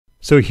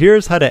So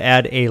here's how to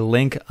add a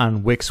link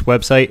on Wix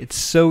website. It's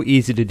so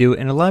easy to do,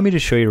 and allow me to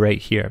show you right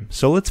here.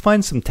 So let's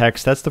find some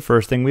text. That's the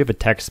first thing. We have a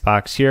text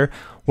box here.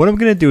 What I'm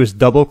going to do is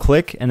double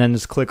click and then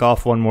just click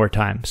off one more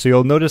time. So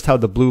you'll notice how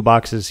the blue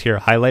box is here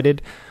highlighted.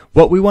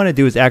 What we want to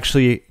do is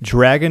actually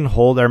drag and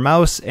hold our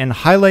mouse and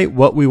highlight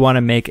what we want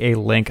to make a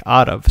link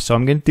out of. So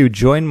I'm going to do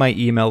join my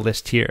email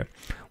list here.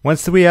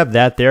 Once we have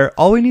that there,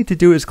 all we need to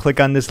do is click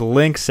on this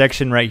link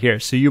section right here.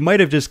 So you might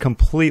have just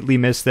completely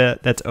missed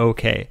that. That's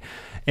okay.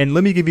 And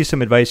let me give you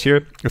some advice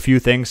here, a few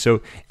things.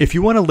 So if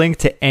you want to link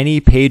to any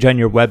page on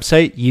your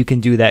website, you can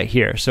do that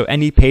here. So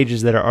any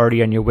pages that are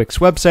already on your Wix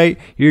website,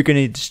 you're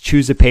going to just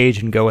choose a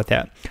page and go with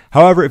that.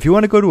 However, if you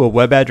want to go to a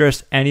web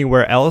address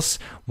anywhere else,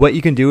 what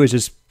you can do is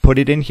just put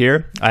it in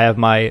here. I have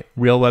my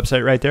real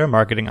website right there,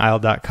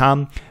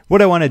 marketingisle.com.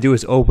 What I want to do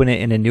is open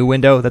it in a new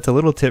window. That's a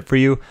little tip for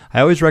you.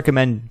 I always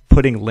recommend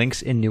putting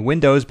links in new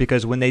windows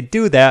because when they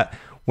do that,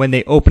 when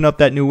they open up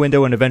that new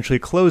window and eventually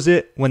close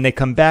it, when they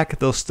come back,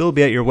 they'll still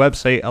be at your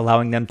website,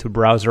 allowing them to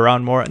browse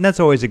around more. And that's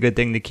always a good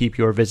thing to keep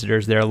your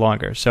visitors there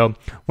longer. So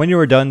when you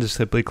are done, just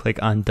simply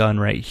click on done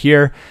right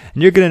here.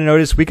 And you're going to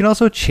notice we can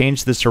also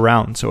change this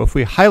around. So if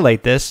we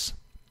highlight this,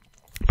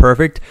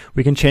 perfect.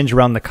 We can change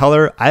around the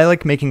color. I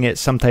like making it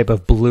some type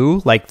of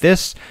blue like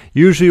this.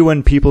 Usually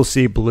when people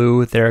see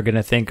blue, they're going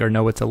to think or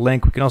know it's a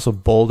link. We can also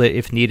bold it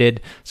if needed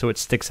so it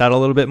sticks out a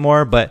little bit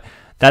more, but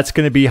that's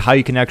going to be how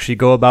you can actually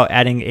go about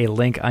adding a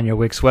link on your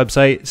Wix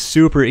website.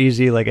 Super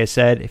easy, like I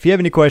said. If you have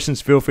any questions,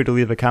 feel free to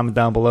leave a comment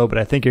down below, but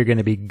I think you're going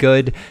to be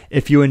good.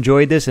 If you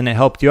enjoyed this and it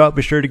helped you out,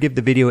 be sure to give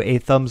the video a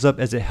thumbs up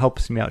as it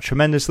helps me out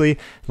tremendously.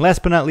 And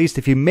last but not least,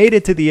 if you made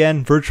it to the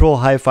end, virtual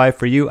high five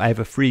for you. I have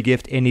a free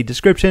gift in the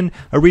description,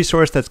 a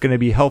resource that's going to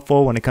be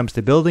helpful when it comes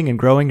to building and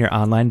growing your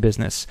online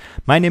business.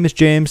 My name is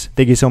James.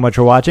 Thank you so much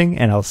for watching,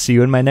 and I'll see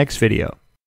you in my next video.